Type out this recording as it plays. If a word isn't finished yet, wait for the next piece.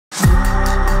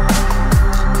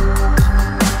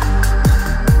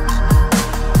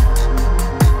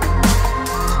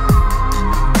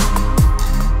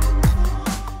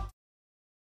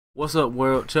What's up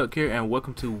world, Chuck here, and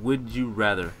welcome to Would You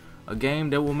Rather, a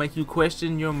game that will make you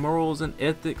question your morals and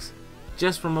ethics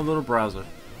just from a little browser.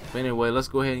 But anyway, let's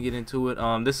go ahead and get into it.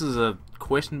 This is a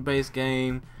question based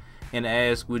game and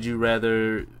asks, would you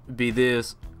rather be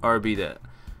this or be that?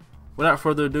 Without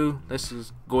further ado, let's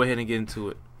just go ahead and get into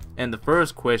it. And the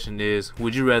first question is,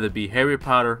 would you rather be Harry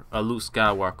Potter or Luke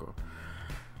Skywalker?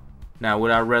 Now, would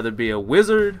I rather be a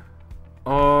wizard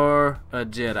or a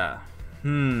Jedi?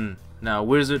 Now, a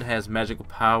wizard has magical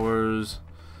powers.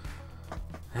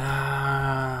 Luke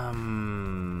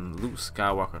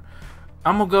Skywalker.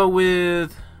 I'm gonna go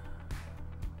with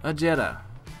a Jedi.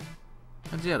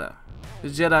 A Jedi. The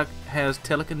Jedi has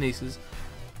telekinesis.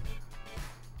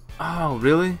 Oh,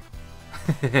 really?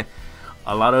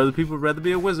 A lot of other people would rather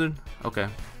be a wizard. Okay,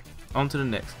 on to the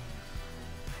next.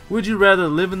 Would you rather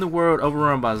live in the world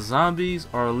overrun by zombies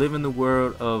or live in the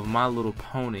world of My Little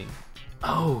Pony?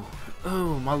 Oh,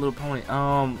 My Little Pony.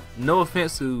 No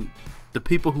offense to the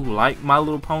people who like My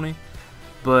Little Pony,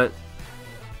 but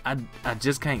I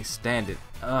just can't stand it.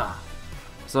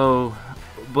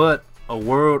 But a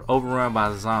world overrun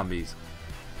by zombies.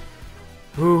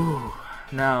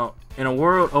 Now, in a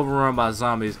world overrun by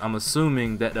zombies, I'm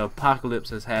assuming that the apocalypse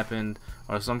has happened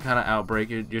or some kind of outbreak.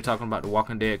 You're talking about the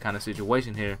Walking Dead kind of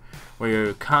situation here, where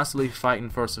you're constantly fighting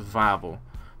for survival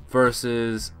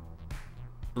versus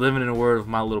living in a world of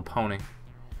My Little Pony.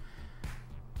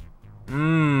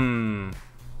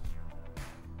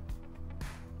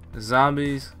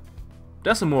 Zombies.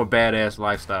 That's a more badass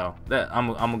lifestyle.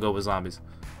 I'm gonna go with zombies.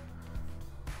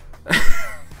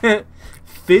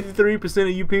 53%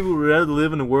 of you people would rather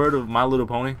live in the world of My Little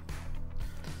Pony.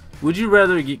 Would you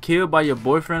rather get killed by your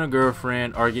boyfriend or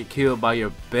girlfriend or get killed by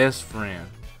your best friend?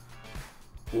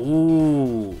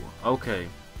 Ooh, okay.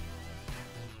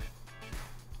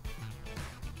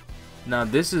 Now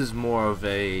this is more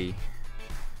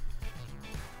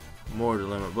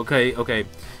dilemma. Okay.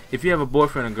 If you have a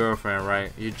boyfriend or girlfriend,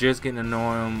 right? You're just getting to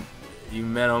know him. You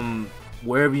met him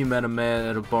wherever you met him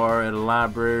at a bar, at a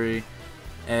library,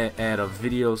 at a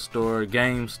video store,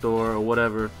 game store, or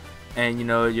whatever. And you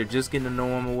know, you're just getting to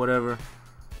know him or whatever,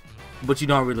 but you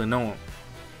don't really know him.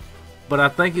 But I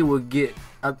think it would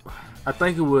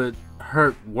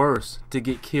hurt worse to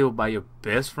get killed by your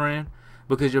best friend,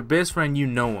 because your best friend, you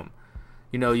know him.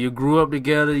 You know, you grew up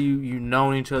together, you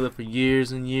known each other for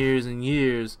years and years and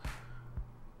years.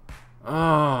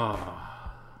 I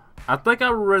think I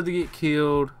would rather get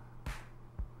killed.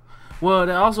 Well,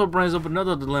 that also brings up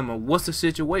another dilemma. What's the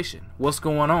situation? What's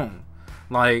going on?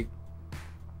 Like,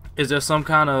 is there some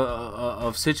kind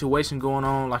of situation going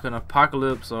on, like an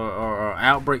apocalypse or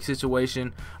outbreak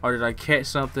situation, or did I catch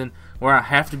something where I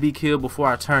have to be killed before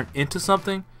I turn into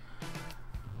something?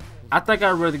 I think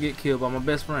I'd rather get killed by my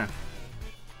best friend.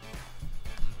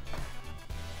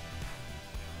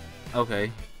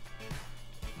 Okay.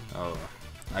 Oh,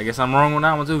 I guess I'm wrong on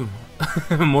that one too.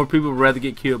 More people would rather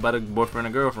get killed by the boyfriend or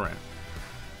girlfriend.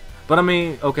 But I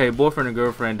mean, okay, boyfriend and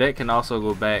girlfriend, that can also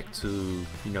go back to,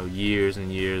 you know, years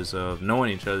and years of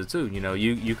knowing each other too. You know,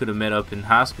 you could have met up in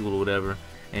high school or whatever,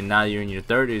 and now you're in your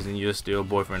 30s and you're still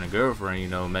boyfriend and girlfriend, you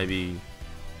know, maybe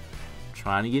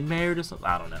trying to get married or something.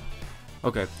 I don't know.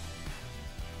 Okay.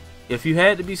 If you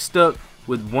had to be stuck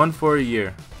with one for a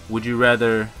year, would you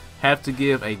rather have to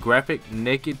give a graphic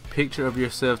naked picture of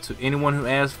yourself to anyone who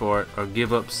asks for it, or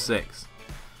give up sex?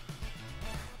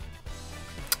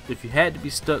 If you had to be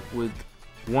stuck with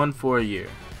one for a year,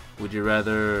 would you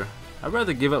rather? I'd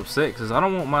rather give up sex, because I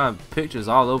don't want my pictures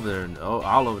all over there,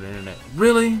 all over the internet.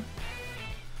 Really?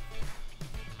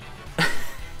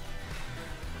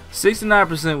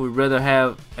 69% would rather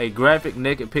have a graphic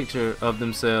naked picture of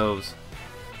themselves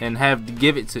and have to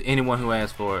give it to anyone who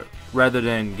asks for it, rather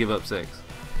than give up sex.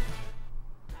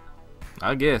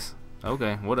 I guess.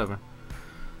 Okay, whatever.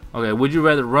 Okay, would you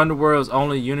rather run the world's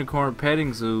only unicorn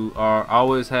petting zoo or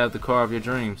always have the car of your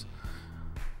dreams?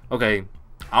 Okay,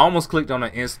 I almost clicked on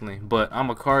it instantly, but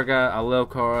I'm a car guy. I love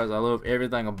cars. I love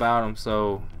everything about them.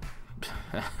 So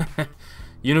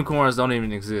unicorns don't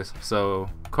even exist. So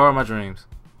car of my dreams.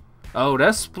 Oh,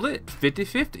 that's split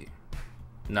 50-50.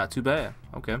 Not too bad.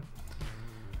 Okay.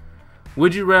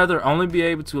 Would you rather only be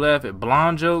able to laugh at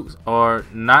blonde jokes or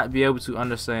not be able to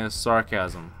understand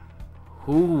sarcasm?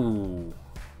 Ooh.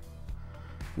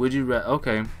 Would you rather?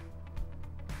 Okay.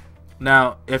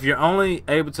 Now, if you're only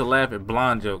able to laugh at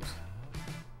blonde jokes,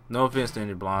 no offense to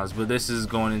any blondes, but this is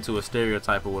going into a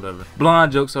stereotype or whatever.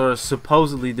 Blonde jokes are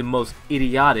supposedly the most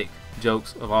idiotic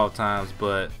jokes of all times,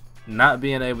 but not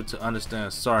being able to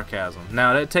understand sarcasm.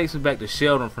 Now, that takes me back to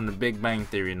Sheldon from The Big Bang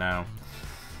Theory now.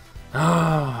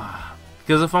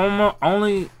 Because if I'm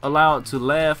only allowed to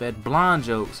laugh at blind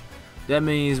jokes, that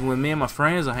means when me and my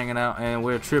friends are hanging out and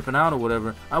we're tripping out or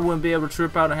whatever, I wouldn't be able to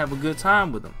trip out and have a good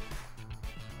time with them.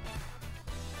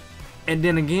 And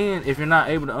then again, if you're not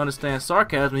able to understand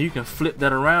sarcasm, you can flip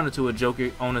that around into a joke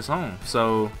on its own.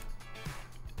 So,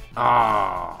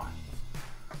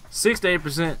 6 to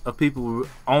 8% of people will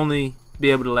only be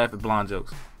able to laugh at blind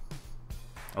jokes.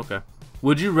 Okay.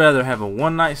 Would you rather have a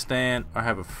one-night stand or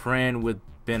have a friend with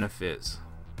benefits?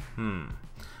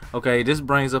 Okay, this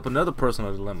brings up another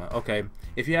personal dilemma. Okay,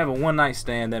 if you have a one-night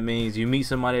stand, that means you meet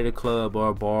somebody at a club or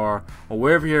a bar or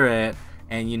wherever you're at,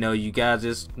 and you guys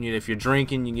just, if you're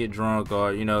drinking, you get drunk,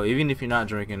 or even if you're not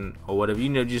drinking or whatever,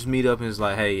 just meet up and it's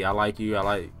like, hey, I like you, I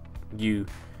like you,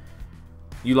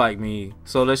 you like me,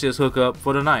 so let's just hook up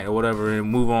for the night or whatever and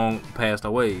move on past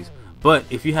our ways. But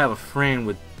if you have a friend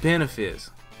with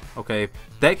benefits, okay,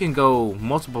 that can go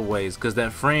multiple ways, because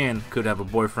that friend could have a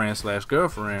boyfriend /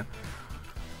 girlfriend.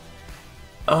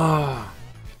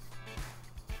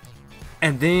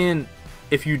 And then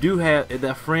if you do have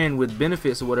that friend with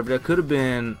benefits or whatever, that could have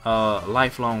been a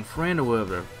lifelong friend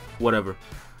or whatever.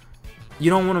 You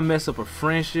don't want to mess up a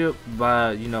friendship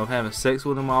by having sex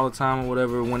with them all the time or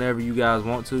whatever, whenever you guys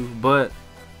want to. But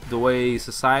the way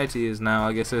society is now,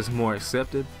 I guess it's more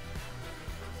accepted.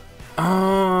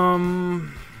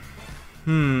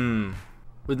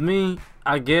 With me,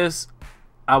 I guess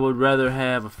I would rather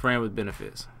have a friend with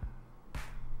benefits.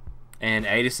 And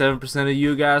 87% of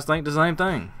you guys think the same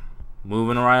thing.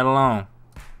 Moving right along.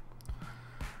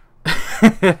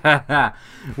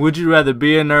 Would you rather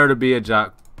be a nerd or be a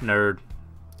jock? Nerd.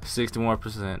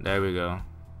 61%. There we go.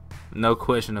 No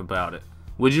question about it.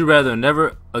 Would you rather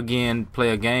never again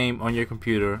play a game on your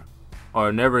computer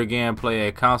or never again play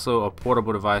a console or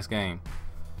portable device game?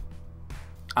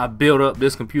 I built up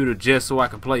this computer just so I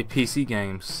could play PC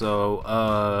games.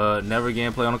 So never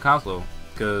again play on a console.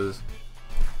 Because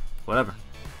whatever.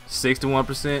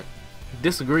 61%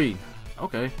 disagreed.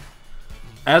 Okay.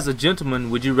 As a gentleman,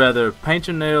 would you rather paint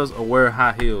your nails or wear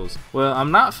high heels? Well,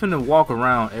 I'm not finna walk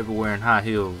around everywhere in high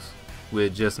heels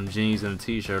with just some jeans and a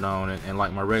t-shirt on and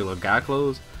like my regular guy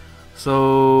clothes.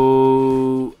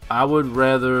 So I would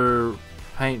rather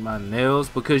paint my nails,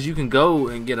 because you can go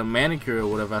and get a manicure or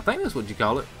whatever. I think that's what you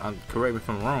call it. Correct me if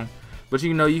I'm wrong. But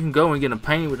you can go and get them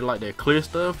painted with like that clear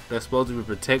stuff that's supposed to be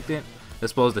protected.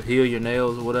 That's supposed to heal your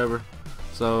nails or whatever.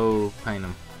 So paint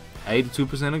them.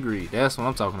 82% agreed. That's what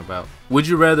I'm talking about. Would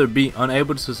you rather be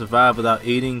unable to survive without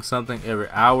eating something every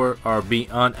hour, or be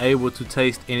unable to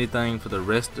taste anything for the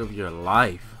rest of your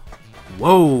life?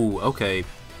 Whoa, okay.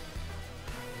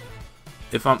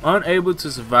 If I'm unable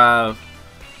to survive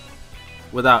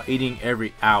without eating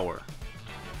every hour,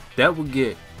 that would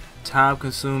get time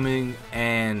consuming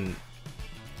and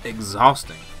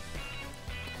exhausting.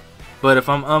 But if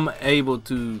I'm unable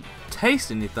to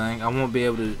taste anything, I won't be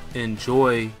able to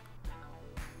enjoy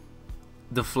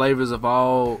the flavors of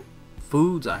all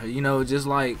foods out here. Just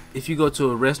like if you go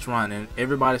to a restaurant and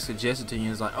everybody suggests it to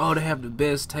you, it's like, oh, they have the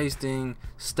best tasting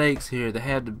steaks here, they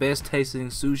have the best tasting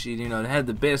sushi, they have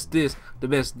the best this, the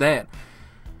best that.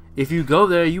 If you go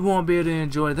there, you won't be able to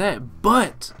enjoy that.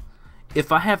 But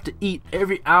if I have to eat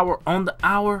every hour on the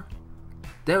hour,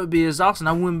 that would be exhausting.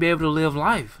 I wouldn't be able to live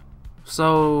life.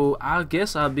 So I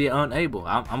guess I'd be unable.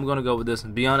 I'm gonna go with this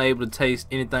and be unable to taste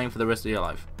anything for the rest of your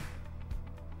life.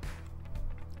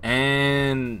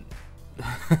 And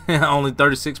only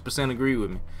 36% agree with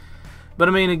me. But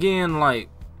I mean, again, like,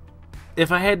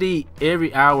 if I had to eat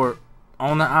every hour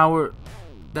on the hour,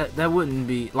 that wouldn't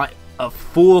be like a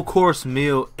full course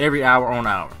meal every hour on the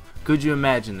hour. Could you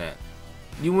imagine that?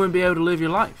 You wouldn't be able to live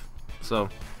your life. So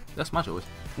that's my choice.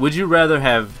 Would you rather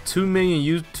have 2 million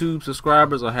YouTube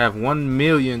subscribers or have 1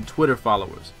 million Twitter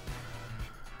followers?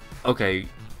 Okay,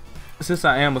 since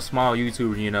I am a small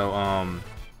YouTuber,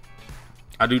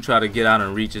 I do try to get out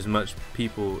and reach as much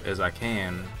people as I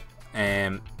can,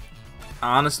 and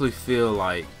I honestly feel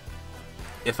like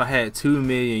if I had 2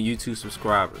 million YouTube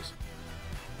subscribers,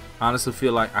 I honestly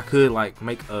feel like I could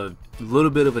make a little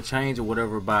bit of a change or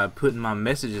whatever by putting my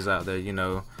messages out there,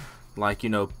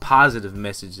 positive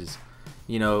messages,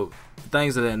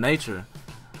 things of that nature.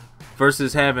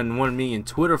 Versus having 1 million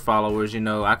Twitter followers,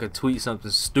 I could tweet something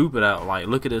stupid out like,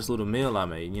 look at this little meal I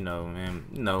made,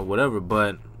 and whatever.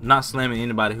 But not slamming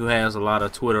anybody who has a lot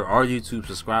of Twitter or YouTube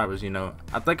subscribers.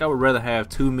 I think I would rather have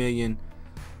 2 million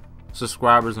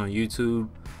subscribers on YouTube,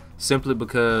 simply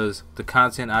because the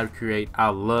content I create, I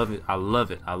love it. I love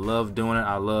it. I love doing it.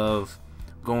 I love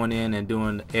going in and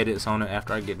doing the edits on it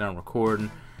after I get done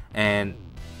recording. And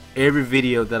every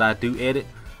video that I do edit,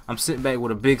 I'm sitting back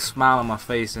with a big smile on my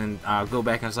face, and I'll go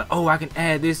back and it's like, oh, I can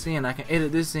add this in, I can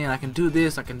edit this in, I can do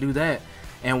this, I can do that.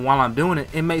 And while I'm doing it,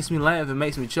 it makes me laugh, it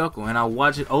makes me chuckle, and I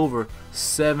watch it over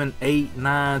 7, 8,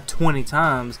 9, 20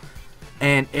 times,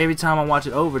 and every time I watch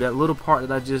it over, that little part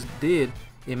that I just did,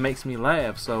 it makes me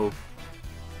laugh. So,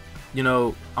 you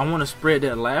know, I want to spread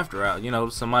that laughter out. You know,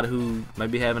 somebody who may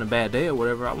be having a bad day or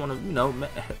whatever, I want to, you know,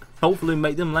 hopefully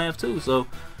make them laugh too. So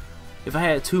if I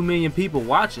had 2 million people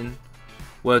watching,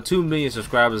 well, 2 million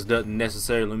subscribers doesn't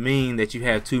necessarily mean that you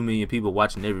have 2 million people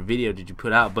watching every video that you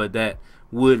put out, but that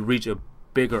would reach a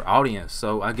bigger audience.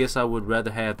 So I guess I would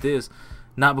rather have this,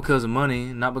 not because of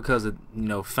money, not because of, you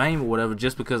know, fame or whatever,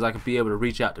 just because I can be able to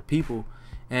reach out to people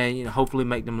and, you know, hopefully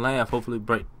make them laugh, hopefully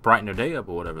brighten their day up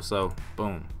or whatever. So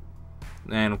boom.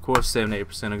 And of course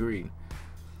 78% agreed.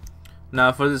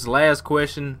 Now for this last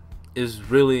question, is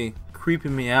really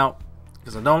creeping me out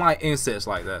because I don't like insects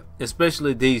like that,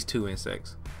 especially these two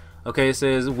insects. Okay, it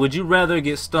says, would you rather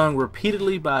get stung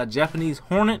repeatedly by a Japanese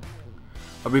hornet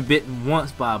or be bitten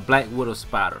once by a black widow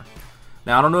spider?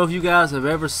 Now I don't know if you guys have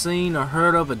ever seen or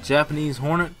heard of a Japanese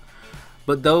hornet,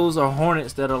 but those are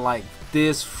hornets that are like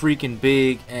this freaking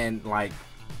big, and like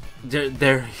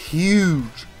they're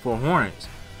huge for hornets.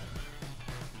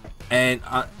 And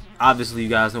obviously you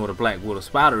guys know what a black widow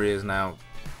spider is. Now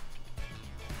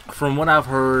from what I've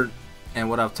heard and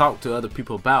what I've talked to other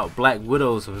people about, black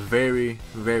widows are very,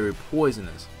 very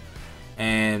poisonous,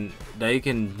 and they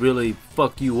can really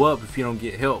fuck you up if you don't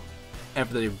get help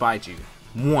after they bite you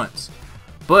once.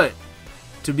 But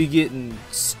to be getting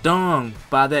stung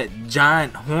by that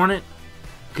giant hornet,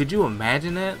 could you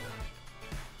imagine that?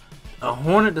 A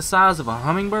hornet the size of a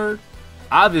hummingbird?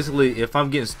 Obviously, if I'm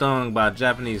getting stung by a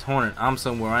Japanese hornet, I'm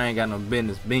somewhere I ain't got no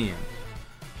business being.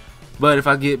 But if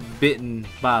I get bitten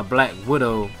by a black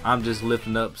widow, I'm just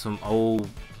lifting up some old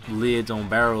lids on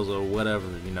barrels or whatever,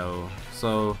 you know.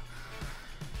 So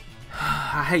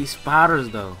I hate spiders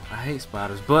though. I hate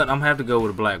spiders, but I'm gonna have to go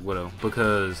with a black widow,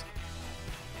 because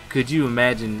could you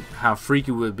imagine how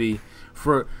freaky it would be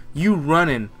for you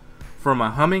running from a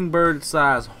hummingbird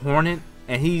sized hornet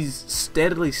and he's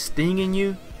steadily stinging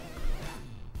you?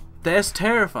 That's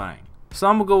terrifying. So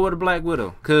I'm gonna go with a black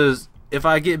widow, because if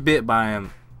I get bit by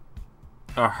him,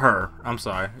 or her, I'm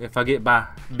sorry, if I get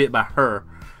bit by her,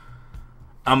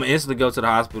 I'm gonna instantly go to the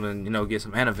hospital and, you know, get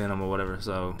some antivenom or whatever.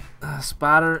 So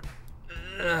spider,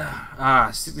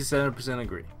 67%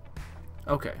 agree.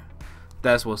 Okay,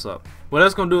 that's what's up. Well,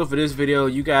 that's gonna do it for this video.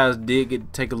 You guys did get to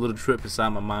take a little trip inside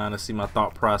my mind and see my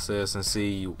thought process and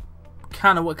see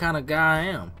kind of what kind of guy I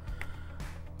am.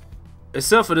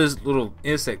 Except for this little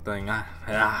insect thing, I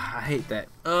hate that.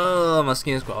 Oh, my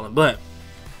skin's crawling. But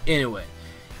anyway,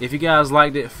 if you guys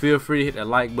liked it, feel free to hit that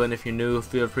like button. If you're new,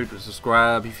 feel free to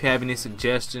subscribe. If you have any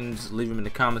suggestions, leave them in the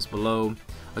comments below.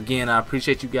 Again, I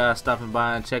appreciate you guys stopping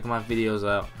by and checking my videos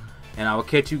out, and I will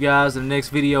catch you guys in the next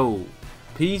video.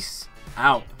 Peace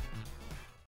out.